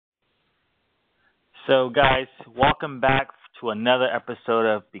So, guys, welcome back to another episode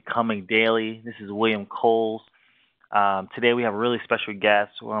of Becoming Daily. This is William Coles. Today, we have a really special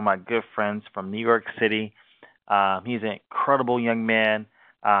guest, one of my good friends from New York City. He's an incredible young man,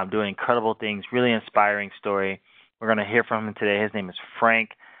 doing incredible things, really inspiring story. We're going to hear from him today. His name is Frank,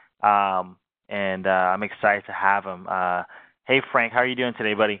 and I'm excited to have him. Hey, Frank, how are you doing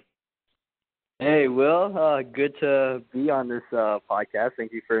today, buddy? Hey, Will. Good to be on this podcast.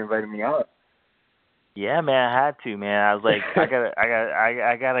 Thank you for inviting me on. Yeah, man, I had to, man. I was like,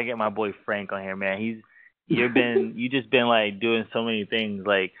 I gotta get my boy Frank on here, man. You just been like doing so many things,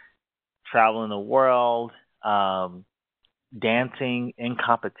 like traveling the world, um, dancing in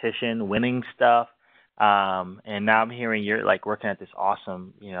competition, winning stuff, and now I'm hearing you're like working at this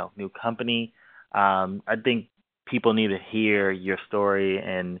awesome, new company. I think people need to hear your story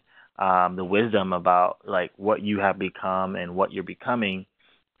and the wisdom about like what you have become and what you're becoming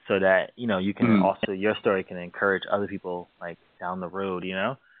so that you can Mm. also your story can encourage other people like down the road.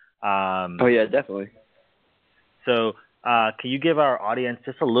 Oh, yeah, definitely. So can you give our audience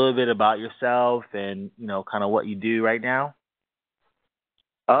just a little bit about yourself and kind of what you do right now?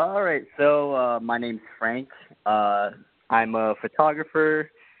 All right. So my name's Frank. I'm a photographer.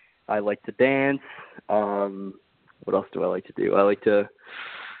 I like to dance. What else do I like to do?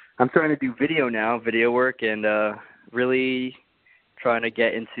 I'm starting to do video now, video work, and really trying to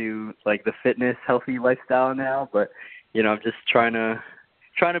get into like the fitness, healthy lifestyle now. But I'm just trying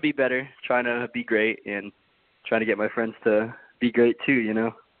to be better, trying to be great, and trying to get my friends to be great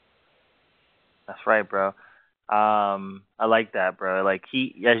too. That's right, bro. I like that, bro. Like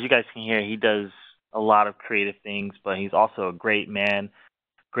as you guys can hear, he does a lot of creative things, but he's also a great man,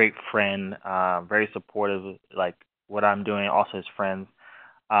 great friend, very supportive, like what I'm doing, also his friends.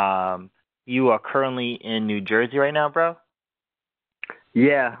 You are currently in New Jersey right now, bro?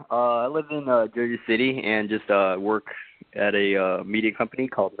 Yeah, I live in Jersey City and just work at a media company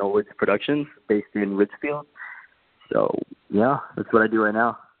called Knowledge Productions based in Richfield. So, yeah, that's what I do right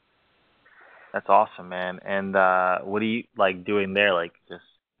now. That's awesome, man. And what are you like doing there? Like just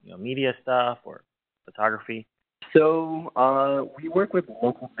media stuff or photography? So, we work with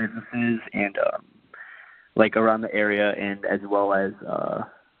local businesses and like around the area, and as well as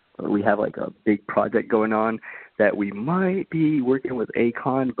we have like a big project going on that we might be working with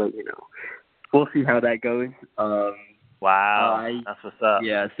Akon, but we'll see how that goes. Wow, I that's what's up.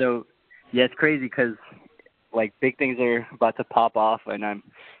 Yeah, so yeah, it's crazy because like big things are about to pop off, and I'm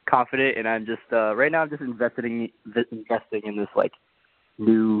confident, and I'm just right now I'm just investing in this like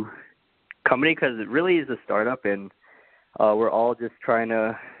new company because it really is a startup, and we're all just trying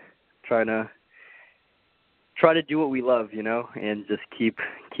to try to do what we love, and just keep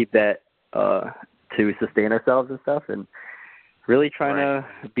that to sustain ourselves and stuff, and really trying Right.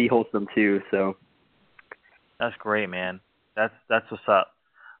 to be wholesome too. So That's great, man. That's what's up.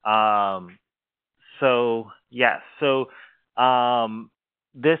 Um, so yes, so um,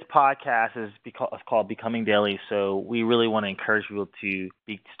 this podcast is called Becoming Daily. So we really want to encourage people to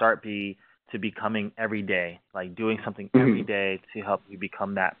to becoming every day, like doing something every mhm. day to help you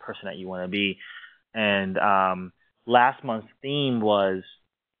become that person that you want to be. And last month's theme was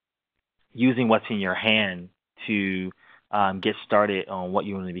using what's in your hand to get started on what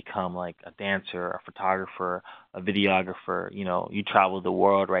you want to become, like a dancer, a photographer, a videographer. You travel the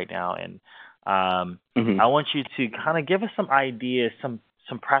world right now, and Mhm. I want you to kind of give us some ideas, some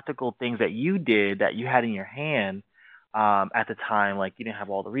practical things that you did that you had in your hand at the time. Like you didn't have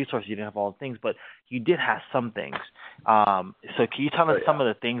all the resources, you didn't have all the things, but you did have some things. So can you tell Oh us yeah. some of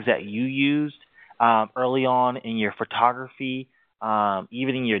the things that you used early on in your photography?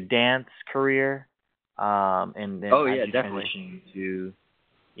 Even in your dance career, and then Oh as yeah, you definitely. transition to,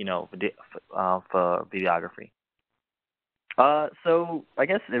 for videography. So I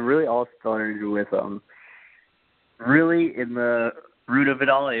guess it really all started with really in the root of it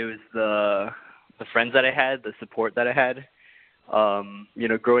all, it was the friends that I had, the support that I had.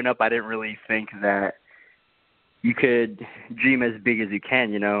 Growing up, I didn't really think that you could dream as big as you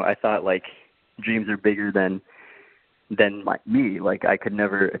can. I thought like dreams are bigger than me. Like I could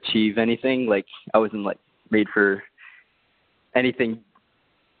never achieve anything. Like I wasn't like made for anything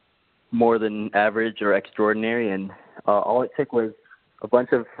more than average or extraordinary. And all it took was a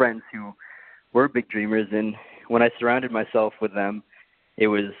bunch of friends who were big dreamers, and when I surrounded myself with them, it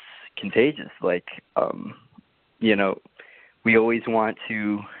was contagious. Like, you know, we always want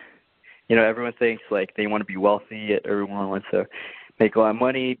to, everyone thinks like they want to be wealthy. Everyone wants to make a lot of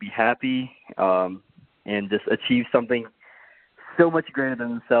money, be happy, and just achieve something so much greater than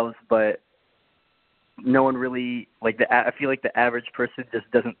themselves. But no one really I feel like the average person just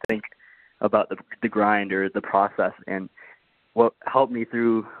doesn't think about the grind or the process. And what helped me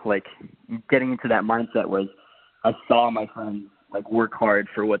through like getting into that mindset was I saw my friends like work hard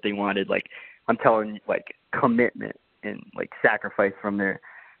for what they wanted. Like I'm telling you, like commitment and like sacrifice from their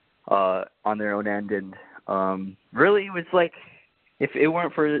on their own end. And really it was like if it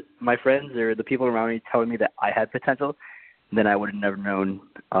weren't for my friends or the people around me telling me that I had potential, then I would have never known.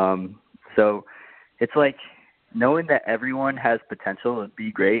 So it's like knowing that everyone has potential to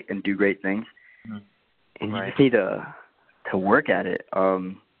be great and do great things, and you just need to work at it.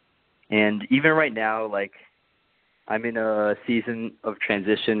 And even right now, like I'm in a season of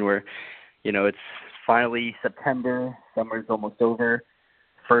transition where, you know, it's finally September, summer's almost over,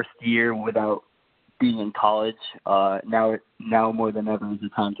 first year without being in college. Now more than ever is the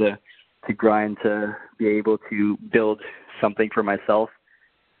time to grind, to be able to build something for myself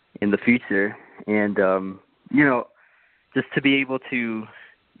in the future. And, you know, just to be able to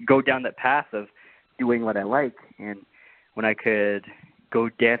go down that path of doing what I like, and when I could go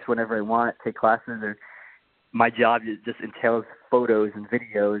dance whenever I want, take classes, or my job just entails photos and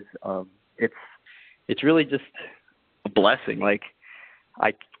videos. It's really just a blessing. Like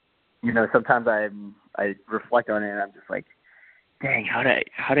sometimes I reflect on it and I'm just like, dang, how'd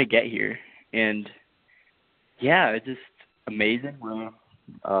I get here? And yeah, it's just amazing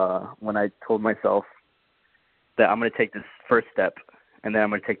when I told myself that I'm going to take this first step, and then I'm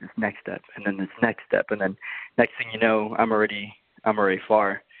going to take this next step, and then this next step, and then next thing you know, I'm already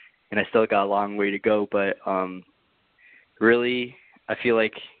far, and I still got a long way to go. But really, I feel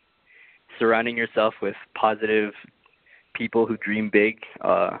like surrounding yourself with positive people who dream big,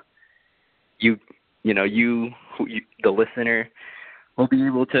 the listener, will be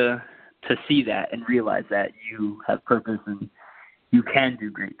able to see that and realize that you have purpose and you can do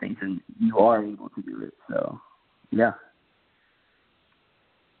great things and you are able to do it. So, yeah.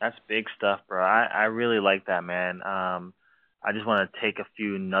 That's big stuff, bro. I really like that, man. I just want to take a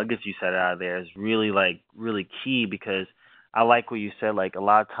few nuggets you said out of there. It's really key, because I like what you said. Like a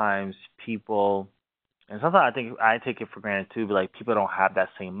lot of times people, and sometimes I think I take it for granted too, but like people don't have that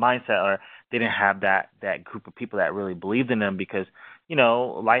same mindset, or they didn't have that group of people that really believed in them, because, you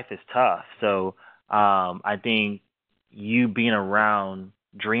know, life is tough. So I think you being around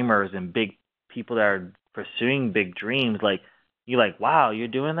dreamers and big people that are pursuing big dreams, like, you're like, wow, you're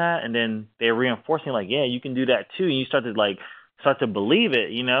doing that, and then they're reinforcing, like, yeah, you can do that too, and you start to believe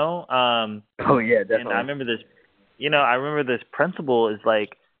it, you know. Oh yeah, definitely. And I remember this principle is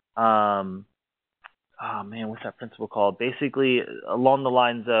like, oh man, what's that principle called? Basically, along the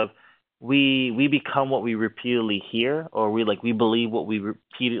lines of we become what we repeatedly hear, or we believe what we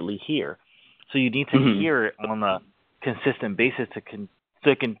repeatedly hear. So you need to hear it on a consistent basis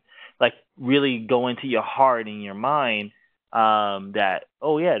so it can like really go into your heart and your mind, that,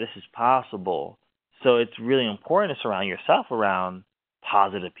 oh yeah, this is possible. So it's really important to surround yourself around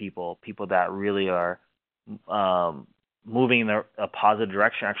positive people that really are moving in a positive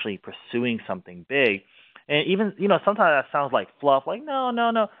direction, actually pursuing something big. And even, you know, sometimes that sounds like fluff, like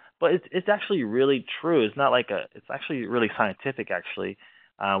no, but it's actually really true. It's not like it's actually really scientific. Actually,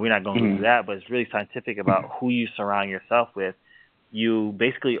 we're not going into that, but it's really scientific about who you surround yourself with. You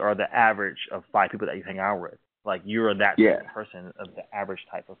basically are the average of 5 people that you hang out with. Like, you're that type of person, of the average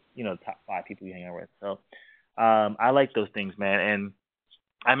type of, you know, top 5 people you hang out with. So I like those things, man. And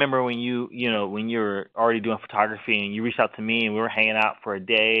I remember when you were already doing photography and you reached out to me and we were hanging out for a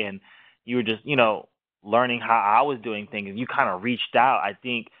day and you were just, you know, learning how I was doing things, and you kind of reached out. I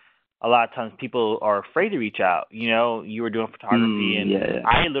think a lot of times people are afraid to reach out. You know, you were doing photography and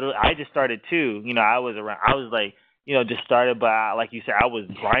I just started too. You know, I was like, you know, just started, but like you said, I was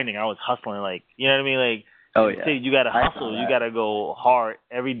grinding, I was hustling, like, you know what I mean? Like, oh yeah, you got to hustle, you got to go hard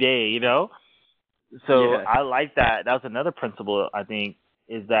every day, you know? So I like that. That was another principle, I think,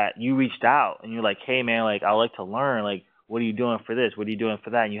 is that you reached out and you're like, hey man, like, I like to learn, like, what are you doing for this? What are you doing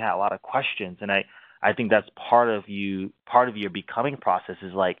for that? And you had a lot of questions. And I think that's part of your becoming process,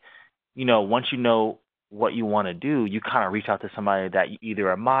 is like, you know, once you know what you want to do, you kind of reach out to somebody that you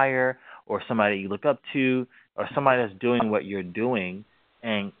either admire or somebody you look up to or somebody that's doing what you're doing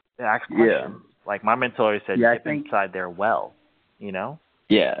and ask questions. Like my mentor always said, dip inside their well, you know?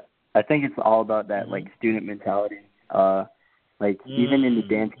 Yeah. I think it's all about that, like, student mentality. Even in the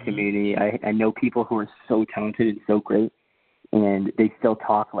dance community, I know people who are so talented and so great, and they still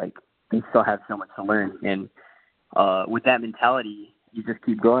talk like they still have so much to learn. And with that mentality, you just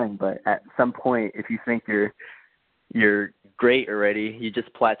keep going. But at some point, if you think you're great already, you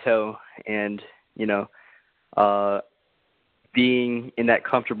just plateau. And, you know, being in that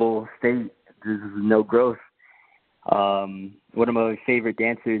comfortable state, there's no growth. one of my favorite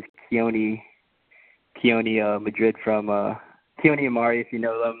dancers, Keone Madrid from Keone Amari, if you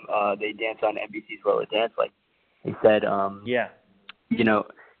know them, they dance on NBC's Roller Dance. Like they said, Yeah. you know,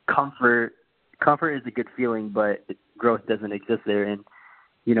 comfort is a good feeling, but growth doesn't exist there. And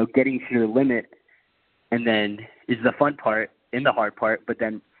you know, getting to your limit, and then is the fun part and the hard part. But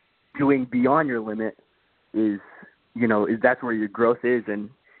then doing beyond your limit is that's where your growth is. And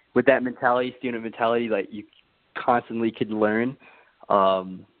with that mentality, student mentality, like you constantly could learn.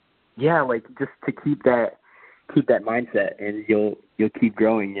 Like just to keep that mindset, and you'll keep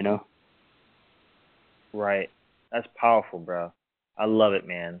growing, you know. Right. That's powerful, bro. I love it,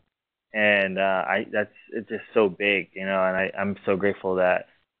 man. And it's just so big, and I'm so grateful that,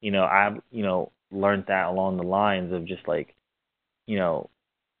 I've, learned that along the lines of just like,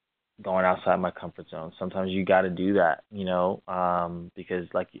 going outside my comfort zone. Sometimes you got to do that, because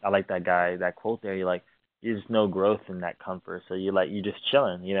like I like that quote there. There's no growth in that comfort, so you're just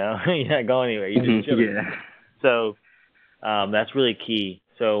chilling, you're not going anywhere. You're just chilling. Yeah. So that's really key.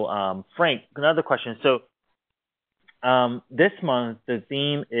 So Frank, another question. So this month the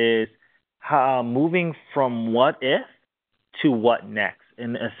theme is moving from what if to what next,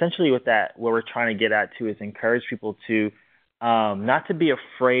 and essentially with that, what we're trying to get at too is encourage people to not to be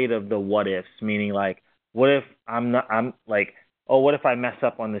afraid of the what ifs, meaning like, what if what if I mess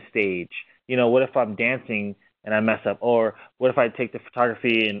up on the stage? What if I'm dancing and I mess up? Or what if I take the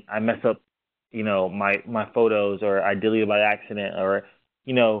photography and I mess up, my photos, or I delete it by accident, or,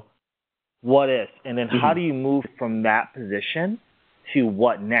 what if? And then how do you move from that position to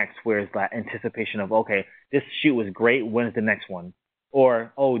what next, where it's that anticipation of, okay, this shoot was great, when's the next one?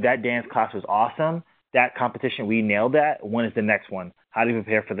 Or, oh, that dance class was awesome, that competition, we nailed that, when is the next one? How do you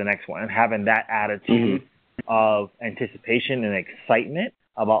prepare for the next one? And having that attitude of anticipation and excitement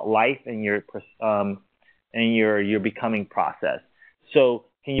about life and your becoming process. So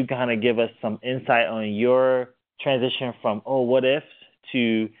can you kind of give us some insight on your transition from, oh, what ifs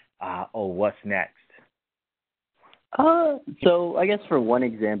to, oh, what's next? So I guess for one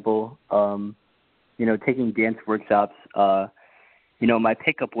example, taking dance workshops, my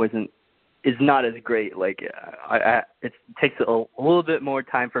pickup is not as great. Like it takes a little bit more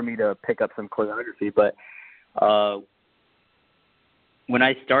time for me to pick up some choreography, but when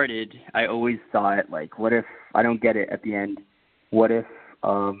I started, I always thought, like, what if I don't get it at the end? What if,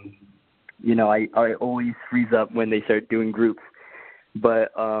 I always freeze up when they start doing groups.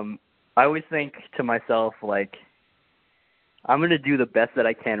 But I always think to myself, like, I'm going to do the best that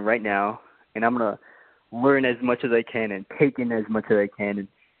I can right now, and I'm going to learn as much as I can and take in as much as I can. And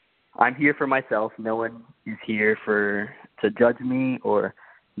I'm here for myself. No one is here to judge me, or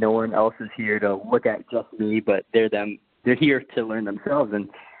no one else is here to look at just me, but they're here to learn themselves. And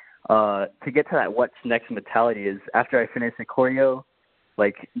to get to that what's next mentality is, after I finish a choreo,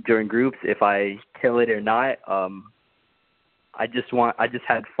 like during groups, if I kill it or not, I just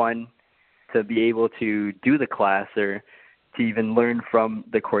had fun to be able to do the class, or to even learn from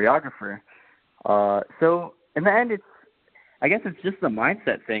the choreographer. So in the end, I guess it's just the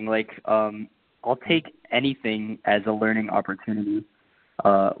mindset thing. Like, I'll take anything as a learning opportunity.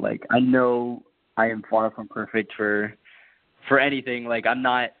 Like, I know I am far from perfect for anything. Like, I'm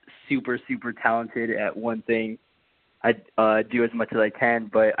not super, super talented at one thing. I do as much as I can,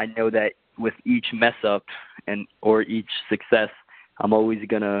 but I know that with each mess up or each success, I'm always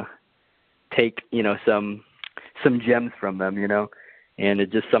gonna take, some gems from them, and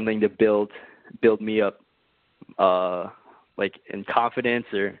it's just something to build me up, like in confidence,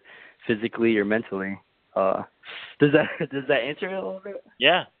 or physically or mentally. Does that answer it a little bit?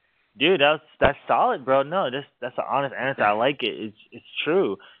 Yeah, dude, that's solid, bro. No, that's an honest answer. I like it. It's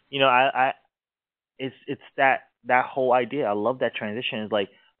true. It's that whole idea. I love that transition. It's like,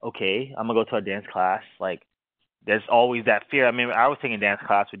 okay, I'm gonna go to a dance class. Like, there's always that fear. I mean, I was taking dance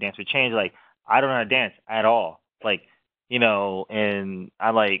class with Dance for Change. Like, I don't know how to dance at all. Like, and I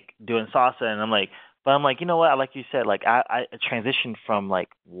like doing salsa, and I'm like, you know what? Like you said, like I transitioned from like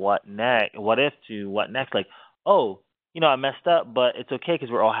what if to what next. Like, oh, I messed up, but it's okay because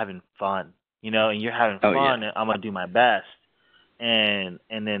we're all having fun, and you're having fun, and I'm gonna do my best. And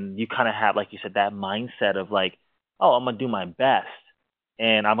then you kind of have, like you said, that mindset of like, oh, I'm gonna do my best,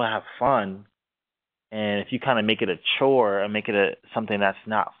 and I'm gonna have fun. And if you kind of make it a chore and make it something that's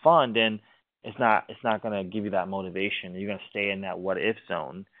not fun, then it's not gonna give you that motivation. You're gonna stay in that what if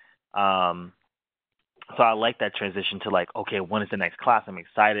zone. So I like that transition to like, okay, when is the next class? I'm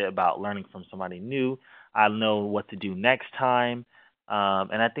excited about learning from somebody new. I know what to do next time,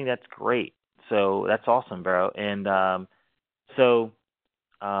 and I think that's great. So that's awesome, bro. And is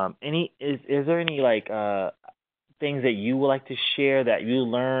there any like things that you would like to share that you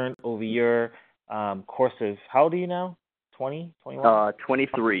learned over your course of, how old are you now? 20, 21?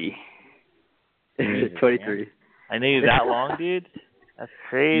 23. Jesus, 23. Man. I knew you that long, dude. That's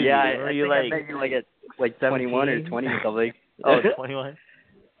crazy. Yeah, I think like, I met you like at 21 or 20 or something. Oh, 21?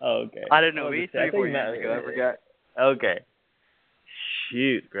 Oh, okay. I don't know. Maybe I 3 or 4 years ago. I forgot. Okay.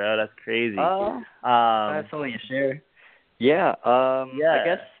 Shoot, bro, that's crazy. That's only a share. Yeah. I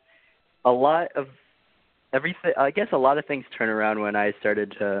guess a lot of everything. I guess a lot of things turn around when I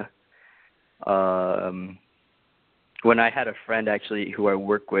started to. When I had a friend actually who I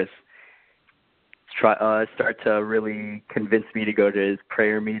work with start to really convince me to go to his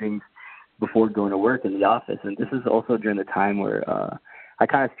prayer meetings before going to work in the office. And this is also during the time where I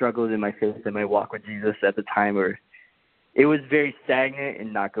kind of struggled in my faith and my walk with Jesus at the time, where it was very stagnant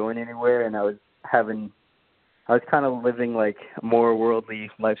and not going anywhere. And I was kind of living like a more worldly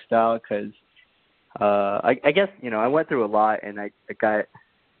lifestyle because I guess, I went through a lot, and I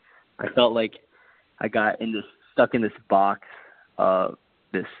felt like I got stuck in this box of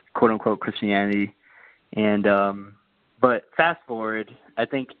this quote unquote Christianity. And but fast forward, I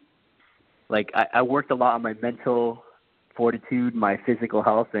think like I worked a lot on my mental fortitude, my physical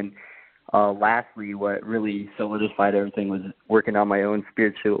health, and lastly, what really solidified everything was working on my own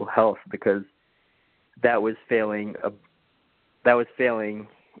spiritual health, because that was failing.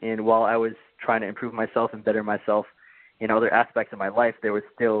 And while I was trying to improve myself and better myself in other aspects of my life, there was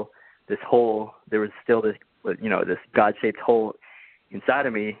still this hole. There was still this, this God-shaped hole inside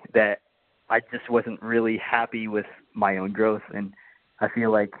of me that I just wasn't really happy with my own growth. And I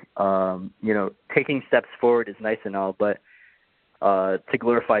feel like, taking steps forward is nice and all, but to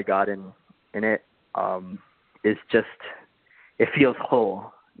glorify God in it is just, it feels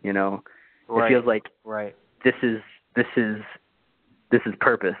whole, Right. It feels like right. this is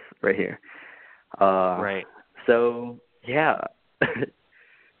purpose right here. Right. So yeah.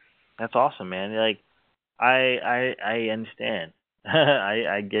 That's awesome, man. Like, I understand.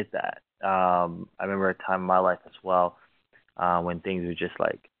 I get that. I remember a time in my life as well, when things were just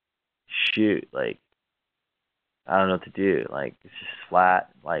like, shoot, like, I don't know what to do. Like, it's just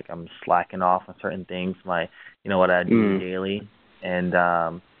flat. Like, I'm slacking off on certain things. What I do daily, and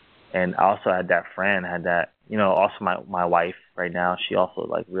I also had that friend, also my wife right now. She also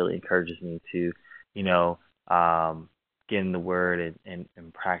like really encourages me to, get in the Word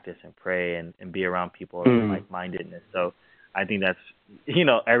and practice and pray and be around people of like-mindedness. So I think that's,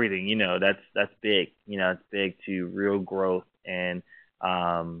 everything, that's big. It's big to real growth and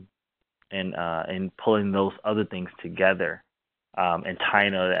pulling those other things together, and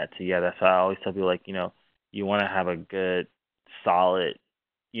tying all that together. So I always tell people, like, you want to have a good, solid,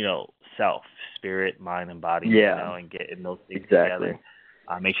 self, spirit, mind, and body, and get in those things together.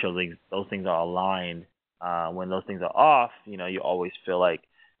 Make sure those things are aligned. When those things are off, you always feel like,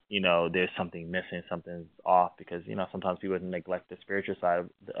 there's something missing, something's off, because, sometimes people neglect the spiritual side of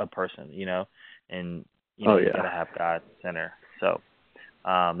a person, and, you gotta have God center. So,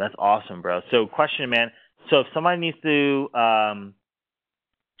 that's awesome, bro. So question, man. So if somebody needs to,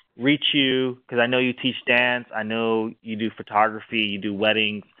 reach you, because I know you teach dance, I know you do photography, you do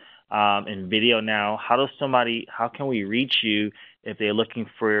weddings, and video now. How can we reach you if they're looking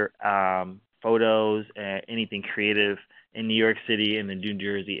for photos and anything creative in New York City and the New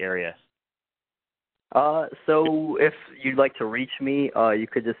Jersey area? So if you'd like to reach me, you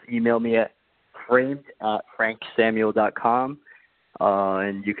could just email me at framed@franksamuel.com.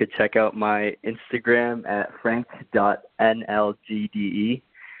 And you could check out my Instagram at frank.nlgde.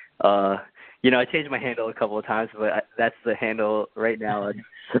 I changed my handle a couple of times, but that's the handle right now on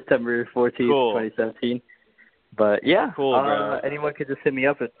September 14th, 2017. But yeah, cool, bro. Anyone could just hit me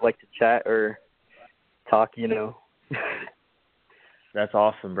up if they'd like to chat or talk, That's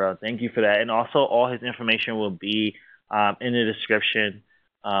awesome, bro. Thank you for that. And also, all his information will be in the description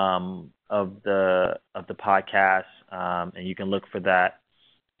of the podcast, and you can look for that.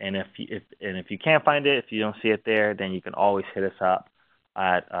 And if you can't find it, if you don't see it there, then you can always hit us up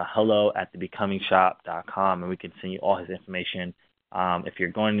at hello@thebecomingshop.com, and we can send you all his information. If you're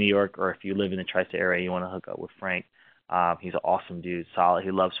going to New York, or if you live in the tri-state area, you want to hook up with Frank. He's an awesome dude, solid.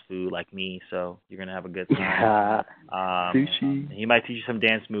 He loves food like me, so you're gonna have a good time. Yeah. Sushi. He might teach you some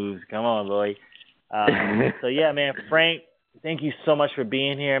dance moves. Come on, boy. So yeah, man, Frank, thank you so much for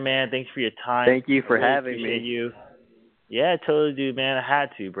being here, man. Thanks for your time. Thank you for really having appreciate me. You. Yeah, totally, dude, man. I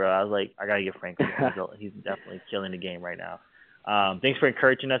had to, bro. I was like, I gotta get Frank. He's definitely killing the game right now. Thanks for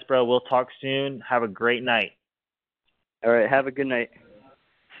encouraging us, bro. We'll talk soon. Have a great night. All right, have a good night.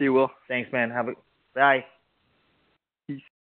 See you, Will. Thanks, man. Bye.